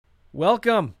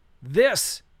Welcome.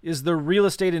 This is the Real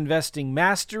Estate Investing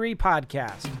Mastery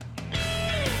Podcast.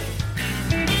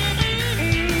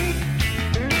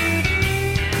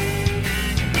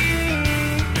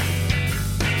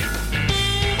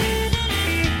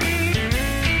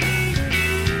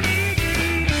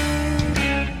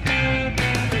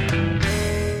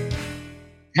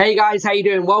 Hey guys, how you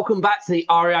doing? Welcome back to the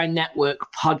REI Network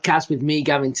podcast with me,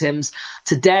 Gavin Timms.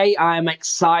 Today, I am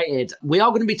excited. We are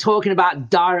going to be talking about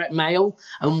direct mail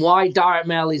and why direct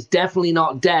mail is definitely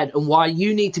not dead and why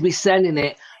you need to be sending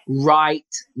it right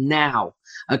now.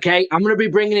 Okay, I'm going to be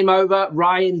bringing him over.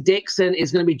 Ryan Dixon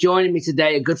is going to be joining me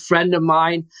today, a good friend of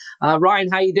mine.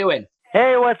 Ryan, how you doing?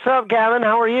 Hey, what's up, Gavin?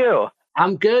 How are you?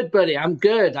 I'm good, buddy. I'm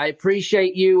good. I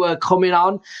appreciate you coming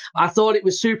on. I thought it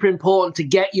was super important to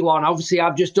get you on. Obviously,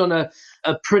 I've just done a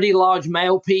pretty large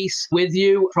mail piece with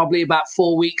you probably about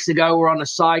 4 weeks ago. We're on a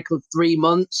cycle of 3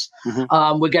 months.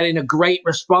 We're getting a great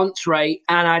response rate.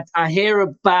 And I hear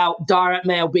about direct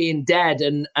mail being dead.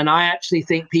 And I actually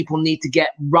think people need to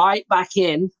get right back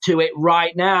into it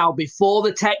right now before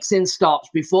the texting stops,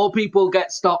 before people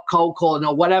get stopped cold calling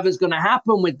or whatever's going to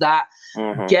happen with that.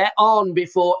 Get on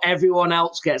before everyone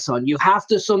else gets on. You have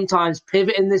to sometimes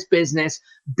pivot in this business,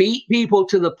 beat people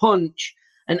to the punch,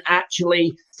 and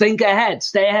actually think ahead,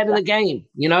 stay ahead of the game,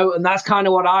 and that's kind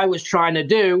of what I was trying to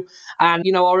do. And,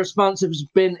 our response has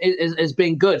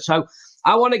been good. So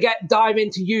I want to dive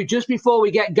into you. Just before we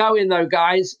get going, though,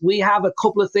 guys, we have a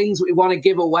couple of things that we want to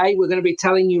give away. We're going to be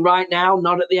telling you right now,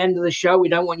 not at the end of the show. We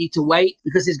don't want you to wait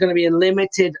because there's going to be a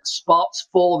limited spots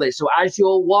for this. So as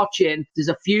you're watching, there's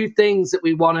a few things that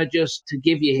we want to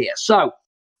give you here. So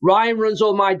Ryan runs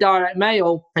all my direct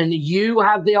mail, and you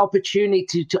have the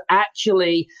opportunity to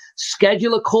actually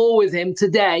schedule a call with him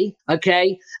today,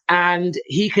 okay? And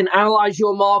he can analyze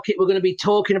your market. We're going to be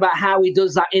talking about how he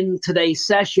does that in today's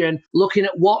session, looking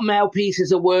at what mail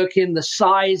pieces are working, the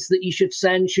size that you should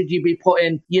send. Should you be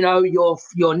putting,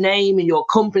 your name and your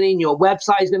company and your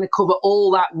website? He's going to cover all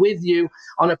that with you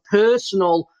on a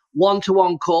personal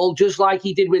one-to-one call, just like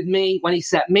he did with me when he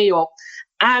set me up.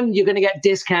 And you're going to get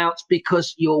discounts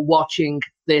because you're watching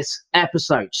this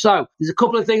episode. So there's a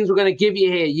couple of things we're going to give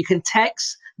you here. You can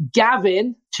text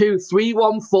Gavin to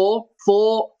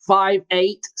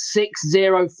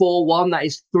 314-458-6041. That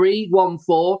is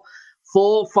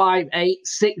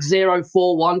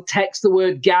 314-458-6041. Text the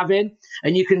word Gavin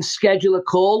and you can schedule a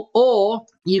call, or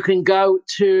you can go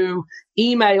to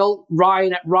email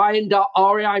Ryan at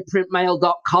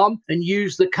ryan.reiprintmail.com and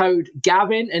use the code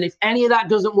Gavin. And if any of that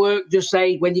doesn't work, just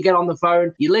say when you get on the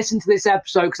phone, you listen to this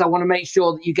episode because I want to make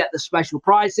sure that you get the special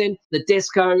pricing, the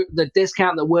discount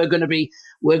that we're going to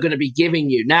be giving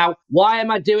you. Now, why am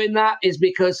I doing that? Is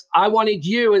because I wanted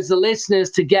you as the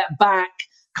listeners to get back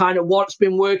kind of what's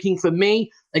been working for me.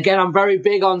 Again, I'm very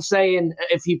big on saying,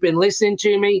 if you've been listening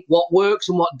to me, what works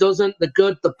and what doesn't, the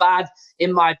good, the bad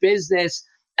in my business.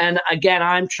 And again,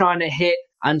 I'm trying to hit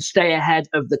and stay ahead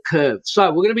of the curve. So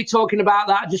we're going to be talking about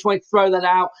that. I just want to throw that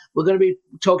out. We're going to be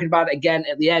talking about it again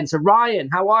at the end. So Ryan,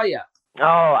 how are you? Oh,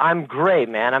 I'm great,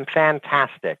 man. I'm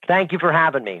fantastic. Thank you for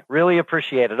having me. Really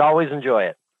appreciate it. Always enjoy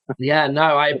it. Yeah, no,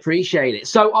 I appreciate it.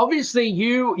 So obviously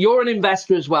you're an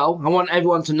investor as well. I want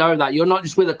everyone to know that you're not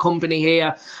just with a company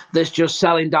here that's just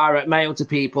selling direct mail to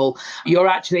people. You're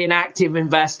actually an active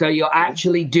investor. You're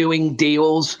actually doing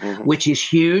deals, which is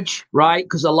huge, right?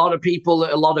 Because a lot of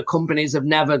companies have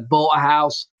never bought a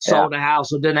house, sold a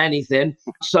house, or done anything.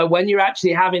 So when you're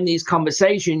actually having these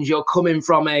conversations, you're coming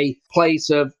from a place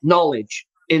of knowledge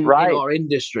in our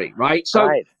industry, right? So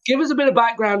give us a bit of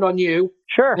background on you.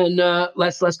 Sure. And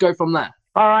let's go from there.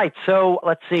 All right. So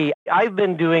let's see. I've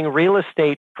been doing real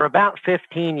estate for about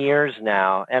 15 years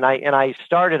now. And I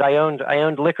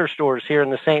owned liquor stores here in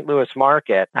the St. Louis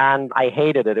market, and I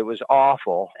hated it. It was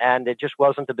awful. And it just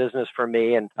wasn't the business for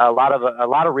me. And a lot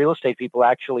of real estate people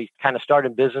actually kind of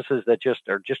started businesses that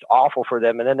are just awful for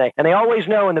them. And then they always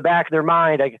know in the back of their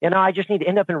mind, I just need to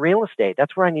end up in real estate.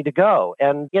 That's where I need to go.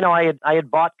 And, I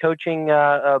had bought coaching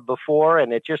before,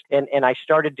 and and I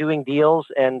started doing deals,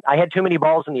 and I had too many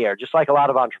balls in the air, just like a lot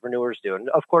of entrepreneurs do. And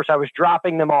of course, I was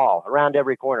dropping them all around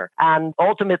every corner. And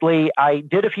ultimately, I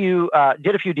did a few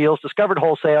deals, discovered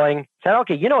wholesaling, said,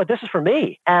 okay, you know what, this is for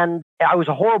me. And I was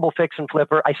a horrible fix and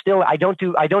flipper. I don't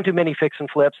do many fix and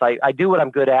flips. I do what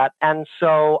I'm good at. And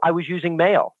so I was using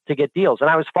mail to get deals, and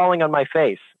I was falling on my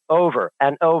face over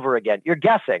and over again. You're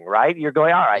guessing, right? You're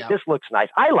going, all right, This looks nice.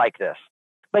 I like this.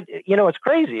 But what's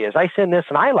crazy is I send this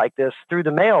and I like this through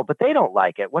the mail, but they don't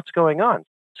like it. What's going on?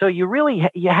 So you really,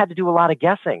 you had to do a lot of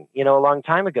guessing, a long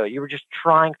time ago. You were just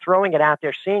throwing it out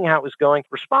there, seeing how it was going.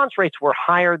 Response rates were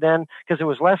higher then because there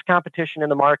was less competition in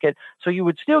the market. So you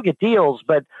would still get deals,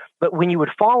 but when you would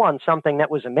fall on something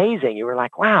that was amazing, you were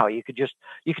like, wow, you could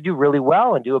do really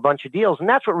well and do a bunch of deals. And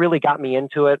that's what really got me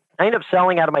into it. I ended up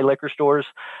selling out of my liquor stores.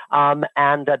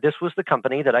 And this was the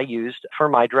company that I used for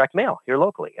my direct mail here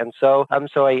locally. And so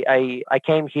I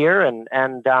came here and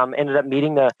ended up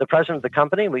meeting the president of the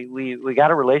company. We got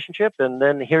a relationship, and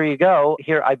then here you go.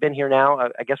 Here I've been here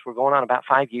now. I guess we're going on about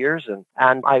 5 years, and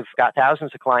I've got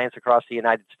thousands of clients across the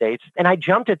United States. And I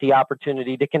jumped at the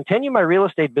opportunity to continue my real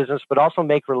estate business, but also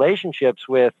make relationships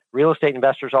with real estate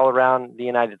investors all around the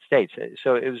United States.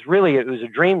 So it was a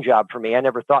dream job for me. I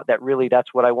never thought that really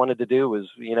that's what I wanted to do was,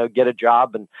 get a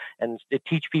job and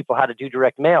teach people how to do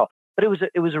direct mail. But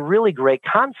it was a really great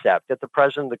concept that the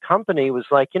president of the company was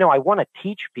like, I want to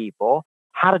teach people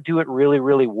how to do it really,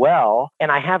 really well.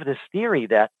 And I have this theory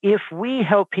that if we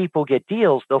help people get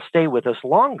deals, they'll stay with us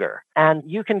longer. And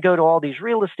you can go to all these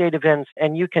real estate events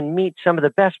and you can meet some of the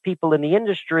best people in the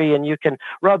industry, and you can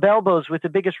rub elbows with the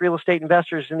biggest real estate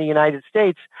investors in the United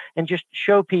States and just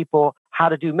show people how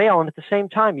to do mail. And at the same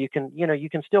time, you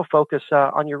can still focus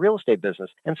on your real estate business.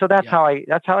 And so that's how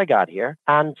I got here.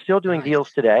 I'm still doing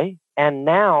deals today. And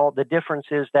now the difference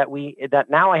is that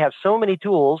now I have so many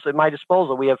tools at my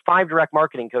disposal. We have 5 direct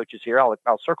marketing coaches here. I'll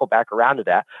circle back around to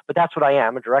that, but that's what I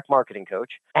am, a direct marketing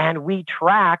coach. And we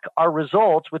track our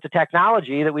results with the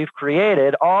technology that we've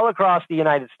created all across the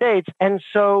United States. And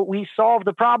so we solve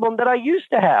the problem that I used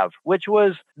to have, which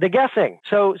was the guessing.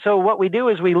 So what we do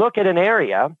is we look at an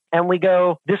area and we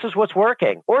go, this is what's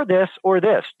working, or this, or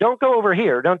this. Don't go over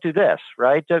here. Don't do this,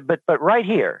 right? But right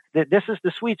here, this is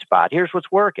the sweet spot. Here's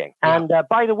what's working. Yeah. And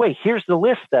by the way, here's the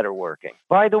lists that are working.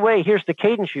 By the way, here's the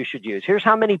cadence you should use. Here's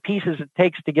how many pieces it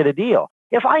takes to get a deal.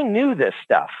 If I knew this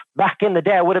stuff back in the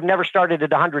day, I would have never started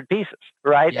at 100 pieces,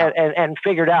 right? Yeah. And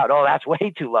figured out, that's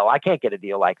way too low. I can't get a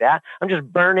deal like that. I'm just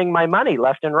burning my money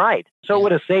left and right. So it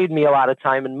would have saved me a lot of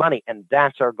time and money. And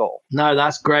that's our goal. No,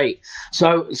 that's great.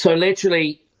 So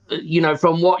literally,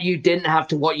 from what you didn't have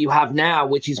to what you have now,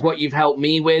 which is what you've helped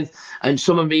me with, and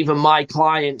some of even my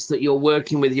clients that you're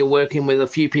working with a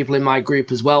few people in my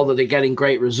group as well that are getting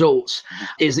great results,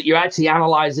 is that you're actually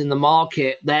analyzing the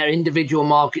market, their individual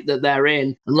market that they're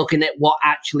in, and looking at what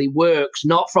actually works,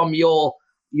 not from you're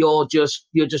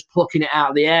just plucking it out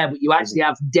of the air, but you actually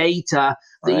have data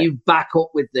that you back up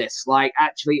with this, like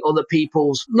actually other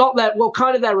people's, not their, well,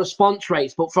 kind of their response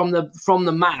rates, but from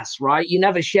the mass, right? You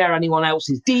never share anyone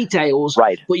else's details,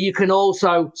 right? But you can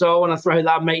also, so I want to throw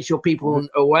that, make sure people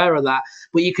are aware of that,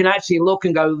 but you can actually look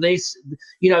and go, this,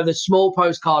 the small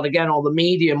postcard again, or the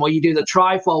medium, or you do the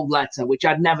trifold letter, which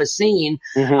I'd never seen.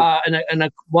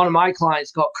 And one of my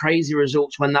clients got crazy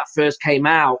results when that first came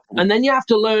out. And then you have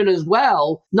to learn as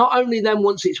well, not only then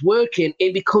once it's working,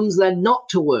 it becomes then not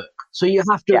to work. So you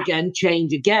have to, again,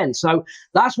 change again. So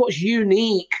that's what's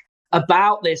unique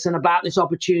about this and about this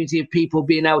opportunity of people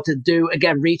being able to do,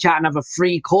 again, reach out and have a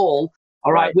free call,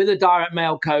 all right, with a direct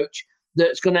mail coach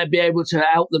that's going to be able to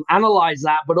help them analyze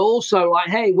that, but also like,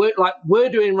 hey, we're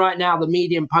doing right now the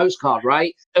medium postcard,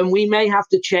 right? And we may have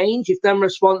to change if them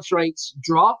response rates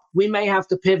drop. We may have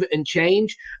to pivot and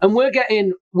change. And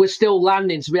we're still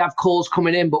landing, so we have calls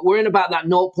coming in, but we're in about that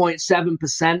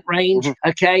 0.7% range,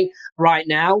 okay, right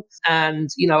now. And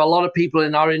a lot of people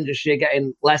in our industry are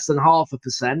getting less than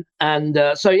 0.5%.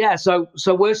 And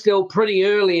so we're still pretty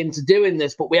early into doing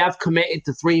this, but we have committed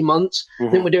to 3 months. I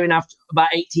think we're doing about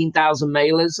 18,000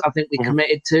 mailers, I think we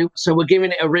committed to. So we're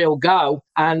giving it a real go,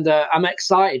 and I'm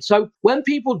excited. So when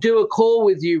people do a call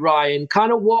with you, Ryan,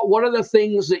 kind of what are the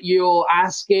things that you're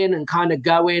asking and kind of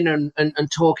going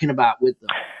and talking about with them?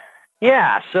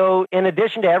 Yeah. So in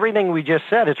addition to everything we just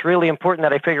said, it's really important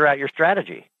that I figure out your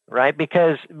strategy, right?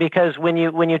 Because when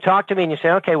you talk to me and you say,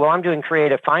 okay, well, I'm doing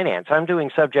creative finance, I'm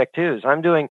doing subject twos, I'm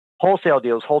doing wholesale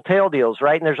deals,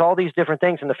 right? And there's all these different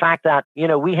things. And the fact that,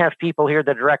 we have people here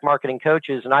that are direct marketing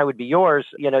coaches, and I would be yours,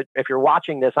 if you're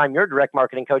watching this, I'm your direct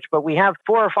marketing coach, but we have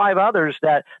 4 or 5 others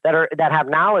that have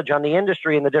knowledge on the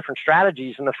industry and the different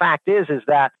strategies. And the fact is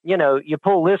that, you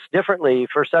pull lists differently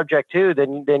for subject to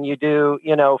than you do,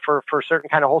 for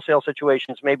certain kind of wholesale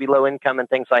situations, maybe low income and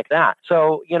things like that.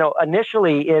 So,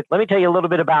 initially let me tell you a little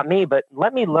bit about me, but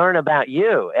let me learn about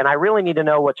you. And I really need to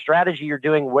know what strategy you're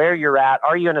doing, where you're at.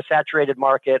 Are you in a saturated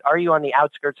market? Are you on the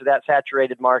outskirts of that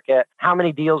saturated market? How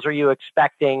many deals are you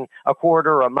expecting a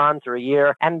quarter, a month, or a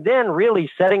year? And then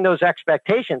really setting those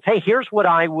expectations. Hey, here's what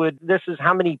this is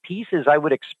how many pieces I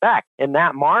would expect in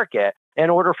that market in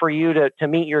order for you to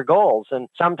meet your goals. And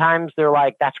sometimes they're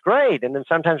like, that's great. And then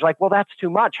sometimes like, well, that's too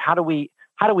much. How do we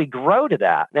how do we grow to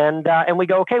that? And we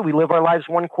go, okay, we live our lives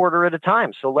one quarter at a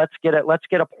time. So let's get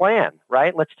a plan,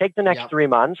 right? Let's take the next 3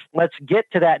 months. Let's get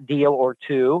to that deal or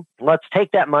two. Let's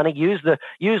take that money, use the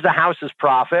house's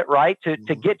profit, right? To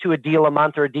get to a deal a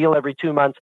month or a deal every 2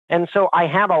 months. And so I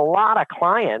have a lot of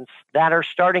clients that are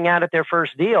starting out at their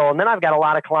first deal. And then I've got a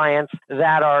lot of clients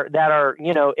that are,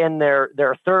 in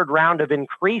their third round of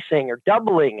increasing or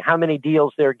doubling how many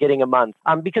deals they're getting a month.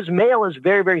 Because mail is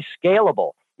very, very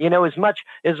scalable. As much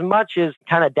as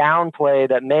kind of downplay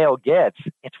that mail gets,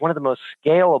 it's one of the most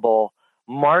scalable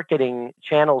marketing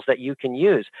channels that you can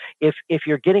use. If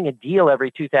you're getting a deal every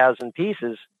 2,000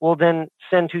 pieces, well, then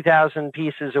send 2,000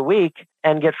 pieces a week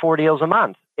and get 4 deals a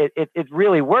month. It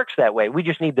really works that way. We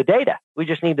just need the data.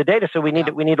 So we need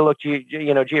to look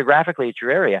geographically at your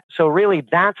area. So really,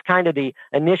 that's kind of the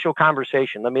initial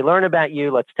conversation. Let me learn about you.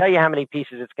 Let's tell you how many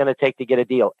pieces it's going to take to get a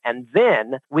deal, and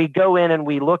then we go in and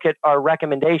we look at our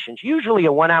recommendations. Usually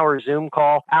a 1-hour Zoom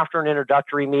call after an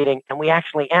introductory meeting, and we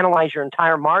actually analyze your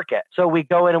entire market. So we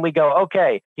go in and we go,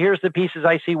 okay, here's the pieces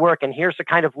I see work, and here's the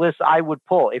kind of list I would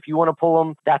pull. If you want to pull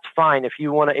them, that's fine. If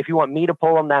you want me to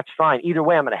pull them, that's fine. Either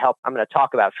way, I'm going to help. I'm going to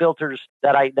talk about filters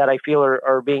that I feel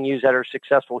are being used that are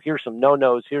successful. Here's some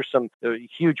no-nos. Here's some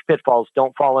huge pitfalls.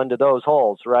 Don't fall into those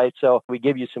holes, right? So we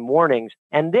give you some warnings.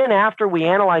 And then after we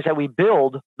analyze that, we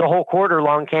build the whole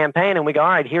quarter-long campaign, and we go, all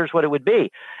right, here's what it would be.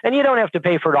 And you don't have to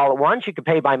pay for it all at once. You can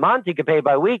pay by month. You can pay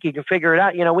by week. You can figure it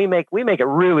out. We make it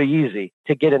really easy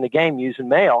to get in the game using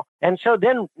mail. And so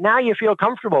then now you feel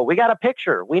comfortable. We got a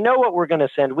picture. We know what we're going to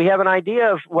send. We have an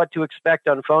idea of what to expect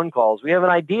on phone calls. We have an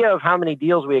idea of how many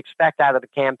deals we expect out of the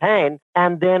campaign.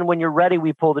 And then when you're ready,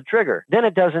 we pull the trigger. Then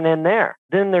it doesn't end there.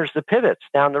 Then there's the pivots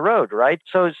down the road, right?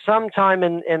 So sometime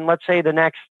in let's say the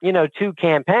next, 2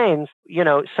 campaigns,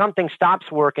 something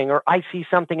stops working, or I see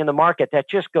something in the market that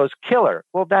just goes killer.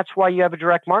 Well, that's why you have a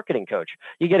direct marketing coach.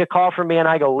 You get a call from me and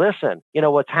I go, listen,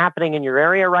 what's happening in your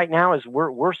area right now is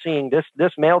we're seeing this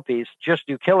mail piece just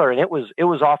do killer. And it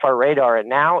was off our radar. And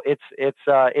now it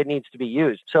needs to be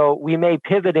used. So we may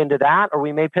pivot into that, or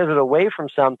we may pivot away from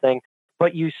something.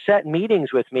 But you set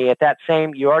meetings with me at that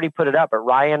same, you already put it up at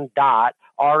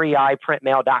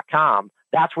ryan.reiprintmail.com.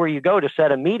 That's where you go to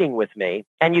set a meeting with me.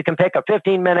 And you can pick a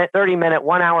 15-minute, 30-minute,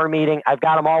 1-hour meeting. I've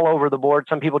got them all over the board.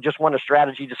 Some people just want a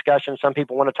strategy discussion. Some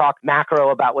people want to talk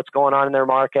macro about what's going on in their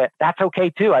market. That's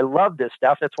okay too. I love this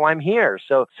stuff. That's why I'm here.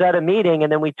 So set a meeting,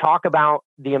 and then we talk about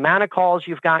the amount of calls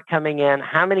you've got coming in,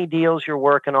 how many deals you're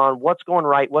working on, what's going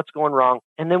right, what's going wrong,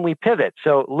 and then we pivot.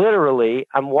 So literally,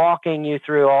 I'm walking you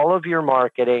through all of your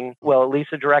marketing, well, at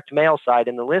least the direct mail side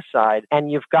and the list side, and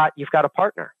you've got a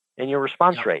partner in your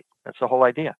response rate. That's the whole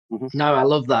idea. Mm-hmm. No, I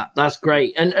love that. That's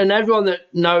great. And everyone that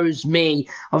knows me,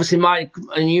 obviously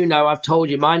I've told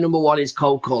you, my number one is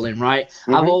cold calling, right?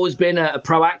 Mm-hmm. I've always been a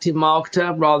proactive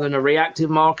marketer rather than a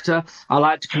reactive marketer. I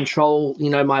like to control,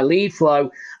 my lead flow,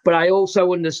 but I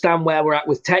also understand where we're at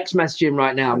with text messaging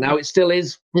right now. Now it still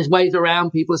is, there's ways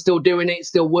around, people are still doing it, it's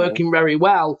still working very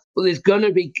well, but it's going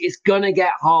to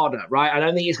get harder, right? I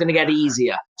don't think it's going to get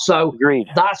easier. So Agreed.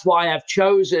 That's why I've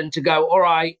chosen to go, all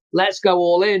right, let's go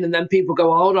all in. And then people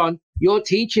go, hold on, you're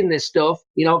teaching this stuff,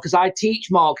 because I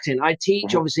teach marketing. I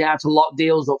teach obviously how to lock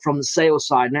deals up from the sales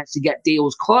side and actually get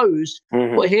deals closed.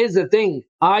 Mm-hmm. But here's the thing.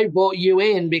 I brought you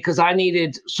in because I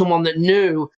needed someone that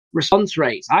knew response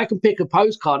rates. I can pick a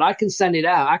postcard. I can send it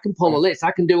out. I can pull a list.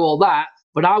 I can do all that.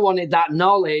 But I wanted that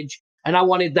knowledge, and I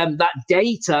wanted that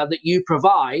data that you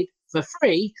provide for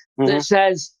free that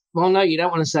says, well, no, you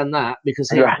don't want to send that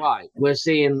because here's why. We're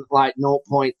seeing like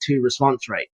 0.2 response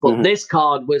rate. But this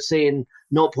card, we're seeing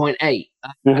 0.8.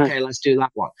 Okay, let's do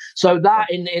that one. So that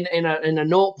in a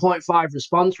 0.5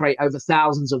 response rate over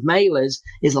thousands of mailers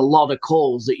is a lot of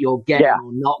calls that you're getting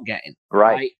or not getting,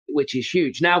 right? Which is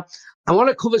huge. Now, I want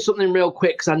to cover something real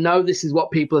quick because I know this is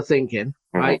what people are thinking,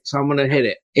 right? So I'm going to hit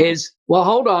it. Well,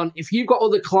 hold on. If you've got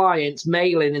other clients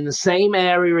mailing in the same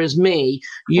area as me,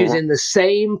 using the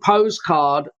same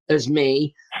postcard as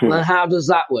me, then how does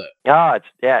that work? Oh,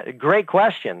 great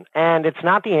question. And it's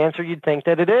not the answer you'd think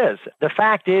that it is. The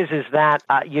fact is that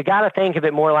you got to think of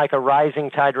it more like a rising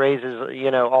tide raises,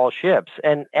 all ships.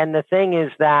 And the thing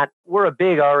is that we're a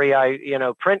big REI,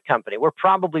 print company. We're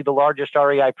probably the largest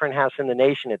REI print house in the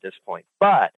nation at this point,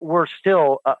 but we're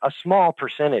still a small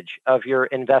percentage of your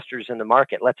investors in the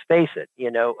market. Let's face it.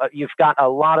 You've got a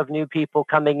lot of new people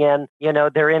coming in,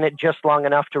 they're in it just long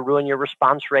enough to ruin your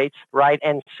response rates, right?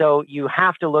 And so you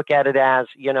have to look at it as,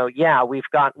 we've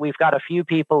got a few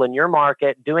people in your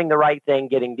market doing the right thing,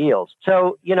 getting deals.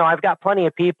 So, I've got plenty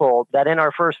of people that in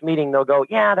our first meeting, they'll go,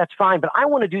 yeah, that's fine, but I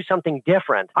want to do something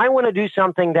different. I want to do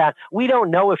something that we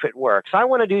don't know if it works. I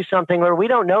want to do something where we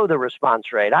don't know the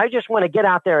response rate. I just want to get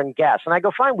out there and guess. And I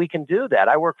go, fine, we can do that.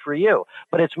 I work for you.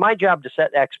 But it's my job to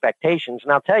set expectations.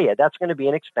 And I'll tell you, that's going to be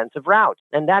an expensive route.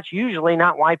 And that's usually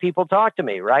not why people talk to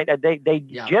me, right? They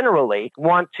generally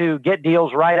want to get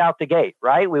deals right out the gate,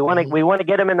 right? We want to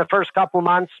get them in the first couple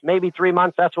months, maybe 3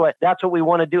 months. That's what we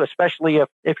want to do, especially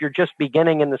if you're just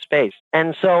beginning in the space.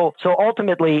 And so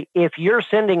ultimately, if you're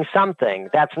sending something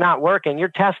that's not working, you're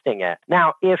testing it.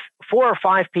 Now, if 4 or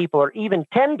 5 people or even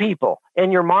 10 people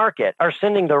in your market are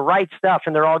sending the right stuff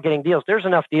and they're all getting deals, there's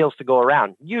enough deals to go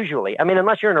around, usually. I mean,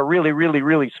 unless you're in a really, really,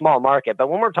 really small market. But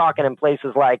when we're talking in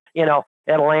places like,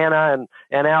 Atlanta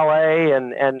and LA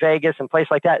and Vegas and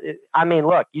places like that. I mean,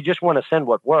 look, you just want to send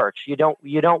what works. You don't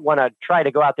want to try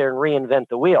to go out there and reinvent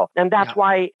the wheel. And that's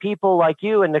why people like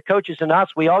you and the coaches and us,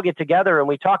 we all get together and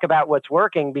we talk about what's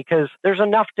working, because there's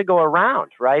enough to go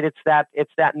around, right? It's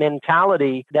that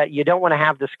mentality that you don't want to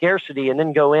have the scarcity and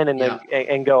then go in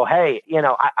and go, hey,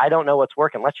 I don't know what's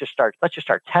working. Let's just start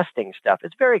testing stuff.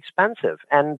 It's very expensive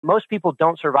and most people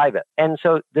don't survive it. And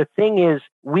so the thing is,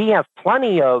 we have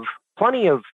plenty of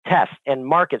tests and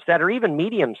markets that are even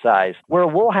medium sized, where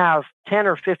we'll have 10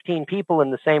 or 15 people in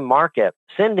the same market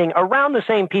sending around the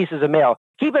same pieces of mail.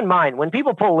 Keep in mind, when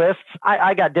people pull lists,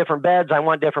 I got different beds. I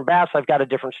want different baths. I've got a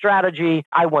different strategy.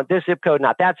 I want this zip code,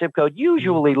 not that zip code.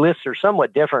 Usually lists are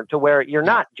somewhat different to where you're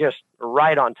not just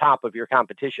right on top of your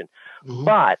competition. Mm-hmm.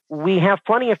 But we have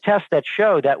plenty of tests that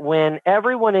show that when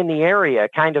everyone in the area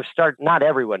kind of not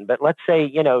everyone, but let's say,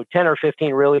 10 or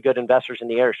 15 really good investors in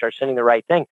the area start sending the right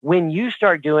thing. When you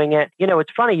start doing it,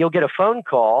 it's funny, you'll get a phone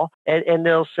call and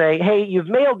they'll say, hey, you've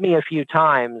mailed me a few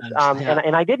times.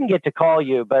 And I didn't get to call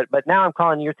you, but now I'm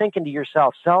calling. You're thinking to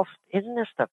yourself, isn't this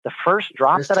the first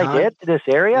drop I did to this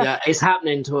area? Yeah, it's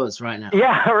happening to us right now.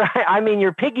 Yeah, right. I mean,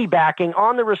 you're piggybacking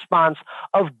on the response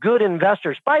of good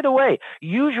investors. By the way,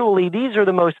 usually these are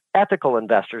the most ethical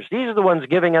investors. These are the ones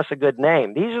giving us a good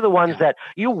name. These are the ones that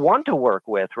you want to work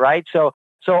with, right? So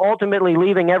ultimately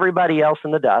leaving everybody else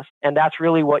in the dust, and that's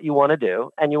really what you want to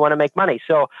do, and you want to make money.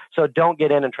 So don't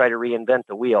get in and try to reinvent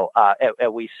the wheel.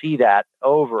 And we see that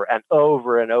over and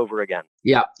over and over again.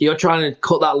 Yeah, you're trying to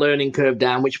cut that learning curve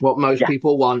down, which is what most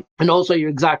people want. And also, you're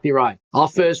exactly right. Our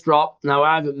first drop, now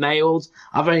I've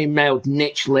only mailed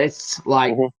niche lists,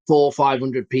 like 400 or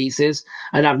 500 pieces,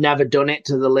 and I've never done it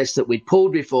to the list that we'd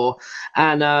pulled before.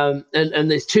 And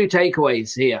there's 2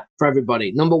 takeaways here for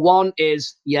everybody. Number 1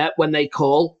 is, when they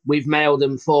call, we've mailed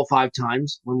them 4 or 5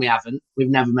 times. When we haven't, we've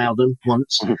never mailed them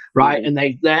once, right? And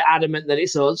they're adamant that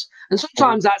it's us. And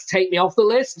sometimes that's take me off the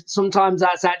list. Sometimes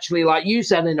that's actually, like you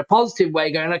said, in a positive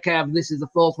way, going, okay, this is the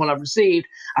 4th one I've received.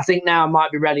 I think now I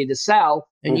might be ready to sell.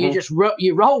 And you just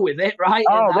you roll with it, right?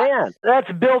 Oh, man,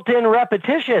 that's built-in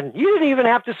repetition. You didn't even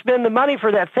have to spend the money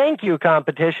for that thank you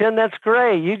competition. That's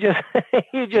great. You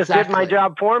just did my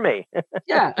job for me.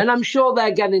 Yeah, and I'm sure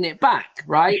they're getting it back,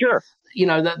 right? Sure.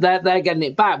 That they're getting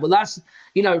it back. But that's,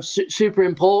 super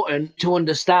important to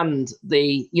understand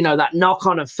that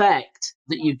knock-on effect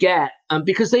that you get,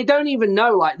 because they don't even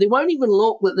know, like, they won't even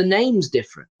look that the name's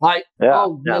different. Like,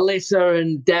 Melissa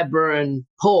and Deborah and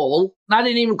Paul, that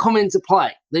didn't even come into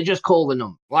play. They just call the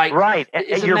number. Like, right.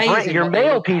 Your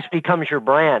mail piece becomes your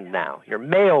brand now. Your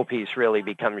mail piece really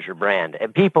becomes your brand.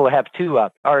 And people have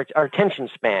our attention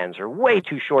spans are way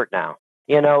too short now.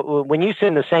 When you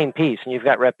send the same piece and you've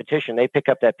got repetition, they pick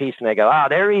up that piece and they go,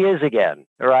 there he is again,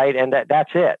 right? And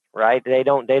that's it, right? They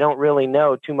don't really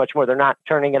know too much more. They're not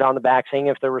turning it on the back, seeing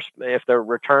if their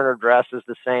return address is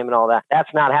the same and all that.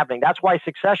 That's not happening. That's why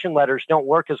succession letters don't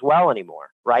work as well anymore,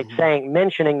 right?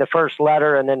 Mentioning the first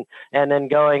letter and then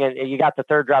going and you got the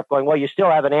third drop going, well, you still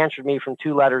haven't answered me from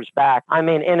 2 letters back. I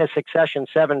mean, in a succession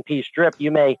 7-piece strip, they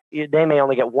may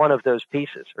only get 1 of those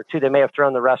pieces or 2. They may have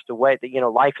thrown the rest away.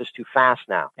 Life is too fast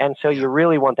now. And so you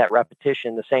really want that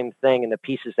repetition, the same thing, and the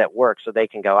pieces that work so they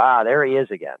can go, there he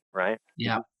is again, right?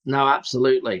 Yeah. No,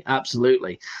 absolutely.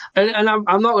 Absolutely. And I'm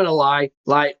not going to lie,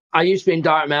 like, I used to be in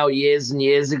direct mail years and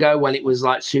years ago when it was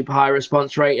like super high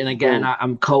response rate. And again,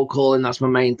 I'm cold calling. That's my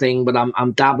main thing, but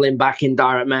I'm dabbling back in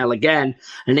direct mail again.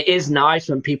 And it is nice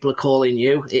when people are calling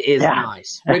you. It is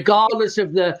nice, regardless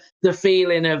of the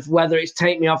feeling of whether it's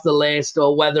take me off the list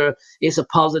or whether it's a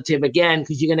positive again,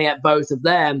 because you're going to get both of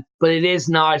them. But it is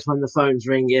nice when the phone's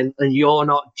ringing and you're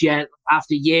not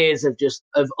after years of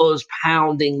us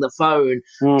pounding the phone,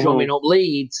 drumming up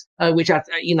leads, which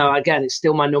again, it's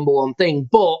still my number 1 thing.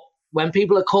 But when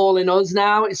people are calling us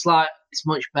now, it's like, it's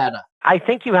much better. I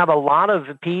think you have a lot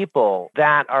of people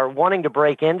that are wanting to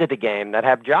break into the game that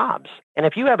have jobs. And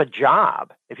if you have a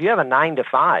job, if you have a 9 to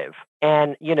 5,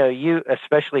 and you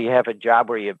especially have a job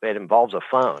where it involves a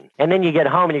phone, and then you get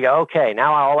home and you go, okay,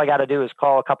 now all I got to do is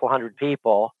call a couple hundred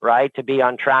people, right, to be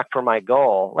on track for my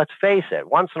goal. Let's face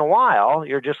it, once in a while,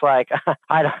 you're just like,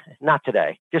 not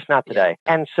today, just not today.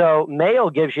 Yeah. And so mail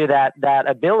gives you that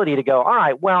ability to go, all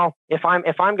right, well, if I'm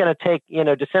going to take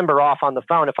December off on the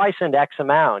phone, if I send X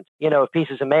amount of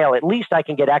pieces of mail, at least I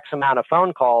can get X amount of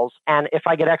phone calls, and if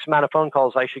I get X amount of phone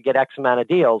calls, I should get X amount of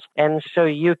deals. And so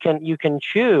you can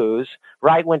choose,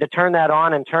 right, when to turn that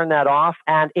on and turn that off.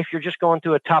 And if you're just going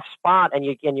through a tough spot and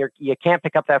you can't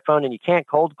pick up that phone and you can't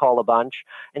cold call a bunch,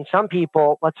 and some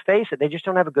people, let's face it, they just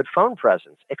don't have a good phone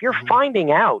presence. If you're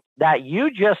finding out that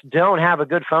you just don't have a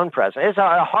good phone presence, it's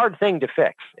a hard thing to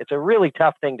fix. It's a really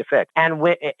tough thing to fix.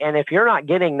 And if you're not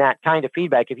getting that kind of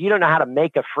feedback, if you don't know how to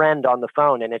make a friend on the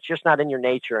phone, and it's just not in your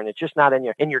nature, and it's just not in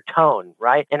your tone,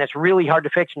 right, and it's really hard to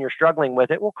fix, and you're struggling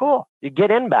with it, well, cool. You get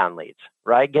inbound leads.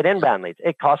 Right? Get inbound leads.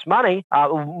 It costs money,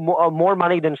 more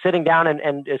money than sitting down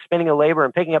and spending the labor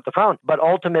and picking up the phone. But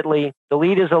ultimately, the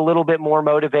lead is a little bit more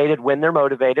motivated when they're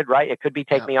motivated, right? It could be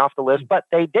take me off the list, but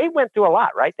they went through a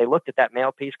lot, right? They looked at that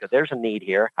mail piece because there's a need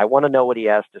here. I want to know what he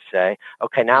has to say.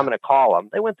 Okay, now I'm going to call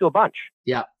him. They went through a bunch.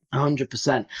 Yeah.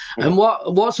 100%. And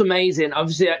what's amazing,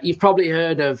 obviously, you've probably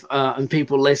heard of, and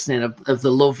people listening, of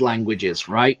the love languages,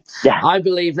 right? Yeah. I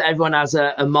believe that everyone has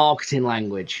a marketing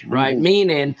language, right?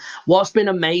 Meaning, what's been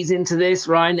amazing to this,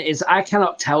 Ryan, is I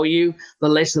cannot tell you the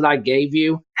list that I gave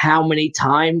you, how many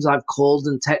times I've called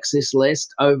and texted this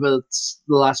list over the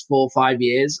last 4 or 5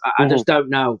 years. I just don't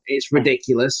know. It's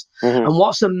ridiculous. And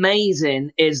what's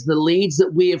amazing is the leads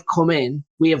that we have come in,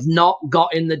 we have not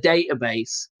got in the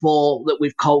database for that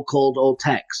we've cold called or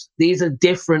text. These are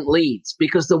different leads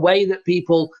because the way that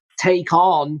people take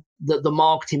on the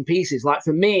marketing pieces, like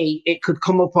for me, it could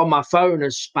come up on my phone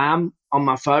as spam on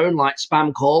my phone, like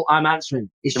spam call. I'm answering.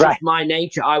 It's just my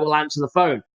nature. I will answer the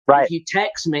phone. Right. If you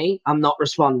text me, I'm not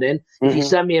responding. If you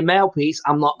send me a mail piece,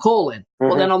 I'm not calling.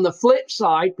 But then on the flip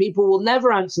side, people will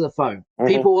never answer the phone.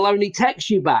 People will only text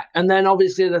you back. And then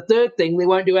obviously the third thing, they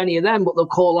won't do any of them, but they'll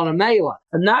call on a mailer.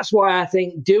 And that's why I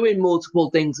think doing multiple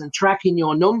things and tracking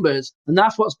your numbers, and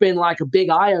that's what's been like a big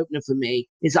eye-opener for me,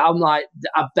 is I'm like,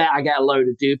 I bet I get a load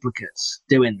of duplicates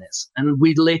doing this. And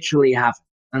we literally haven't.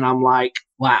 And I'm like,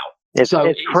 wow. It's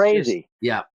crazy. It's crazy.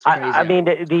 I mean,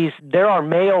 there are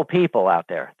male people out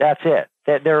there. That's it.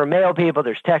 There are male people.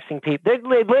 There's texting people. They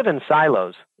live in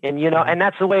silos, and and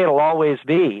that's the way it'll always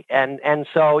be. And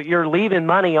so you're leaving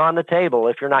money on the table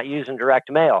if you're not using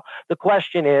direct mail. The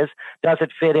question is, does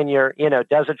it fit in your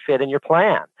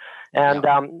plan? And,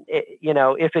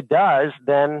 if it does,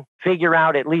 then figure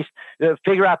out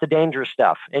the dangerous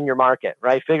stuff in your market,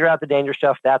 right? Figure out the dangerous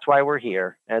stuff. That's why we're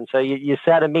here. And so you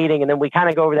set a meeting, and then we kind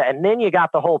of go over that. And then you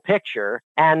got the whole picture.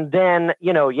 And then,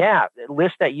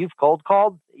 list that you've cold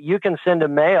called, you can send a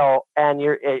mail, and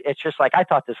it's just like, I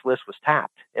thought this list was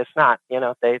tapped. It's not,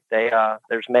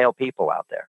 there's male people out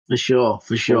there. For sure.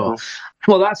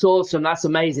 Well, that's awesome. That's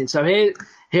amazing. So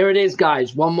here it is,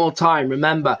 guys. One more time.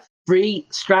 Remember, free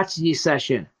strategy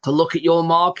session to look at your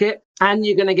market, and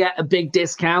you're going to get a big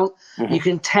discount. You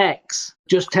can text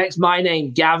my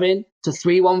name, Gavin, to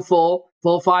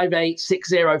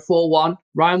 314-458-6041.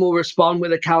 Ryan will respond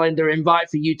with a calendar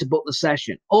invite for you to book the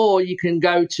session. Or you can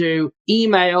go to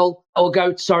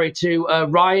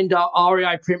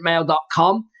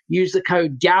ryan.reiprintmail.com. Use the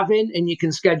code Gavin and you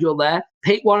can schedule there.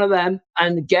 Pick one of them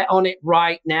and get on it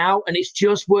right now. And it's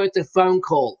just worth a phone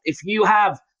call. If you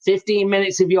have 15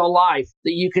 minutes of your life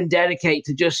that you can dedicate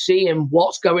to just seeing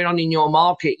what's going on in your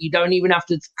market, you don't even have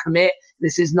to commit.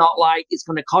 This is not like it's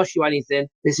going to cost you anything.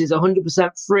 This is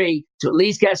 100% free to at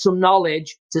least get some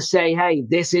knowledge to say, hey,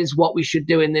 this is what we should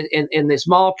do in this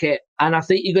market. And I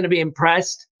think you're going to be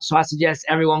impressed. So I suggest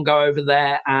everyone go over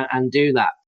there and do that.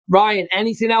 Ryan,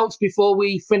 anything else before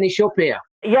we finish up here?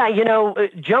 Yeah,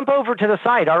 jump over to the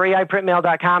site,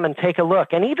 reiprintmail.com, and take a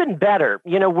look. And even better,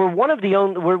 we're one of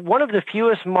the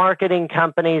fewest marketing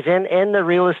companies in the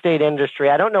real estate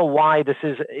industry. I don't know why this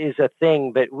is a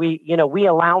thing, but we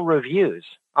allow reviews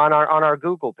on our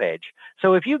Google page.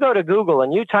 So if you go to Google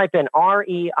and you type in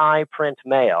REI Print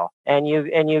Mail, and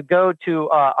you go to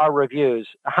our reviews,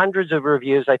 hundreds of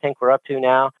reviews I think we're up to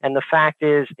now, and the fact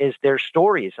is there's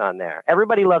stories on there.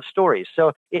 Everybody loves stories,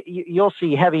 so you'll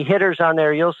see heavy hitters on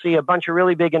there. You'll see a bunch of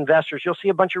really big investors. You'll see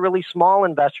a bunch of really small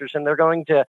investors, and they're going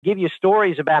to give you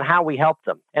stories about how we help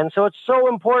them. And so it's so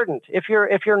important. If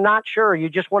you're not sure, you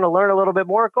just want to learn a little bit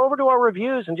more, go over to our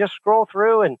reviews and just scroll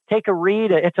through and take a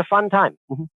read. It's a fun time.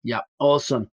 Mm-hmm. Yeah,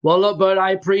 awesome. Well, look, Bud,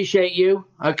 I appreciate you.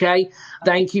 Okay,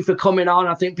 thank you for coming on.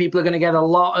 I think people are going to get a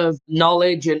lot of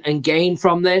knowledge and gain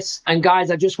from this. And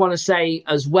guys, I just want to say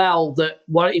as well that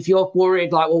if you're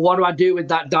worried, like, well, what do I do with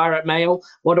that direct mail?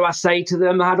 What do I say to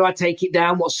them? How do I take it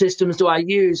down? What systems do I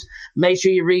use? Make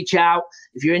sure you reach out.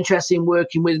 If you're interested in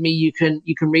working with me, you can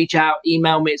reach out,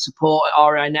 email me at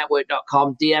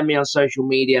support@reinetwork.com, DM me on social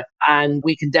media, and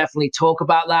we can definitely talk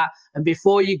about that. And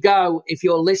before you go, if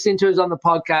you're listening to us on the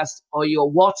podcast or you're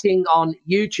watching on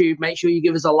YouTube, make sure you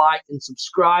give us a like and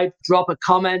subscribe. Drop a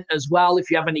comment as well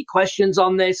if you have any questions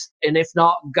on this. And if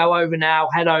not, go over now,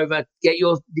 head over, get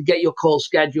your call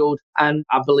scheduled, and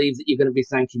I believe that you're going to be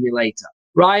thanking me later.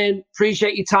 Ryan,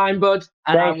 appreciate your time, bud,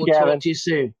 and Thanks, I will Gavin. talk to you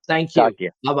soon. Thank you. Talk to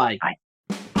you. Bye-bye. Bye.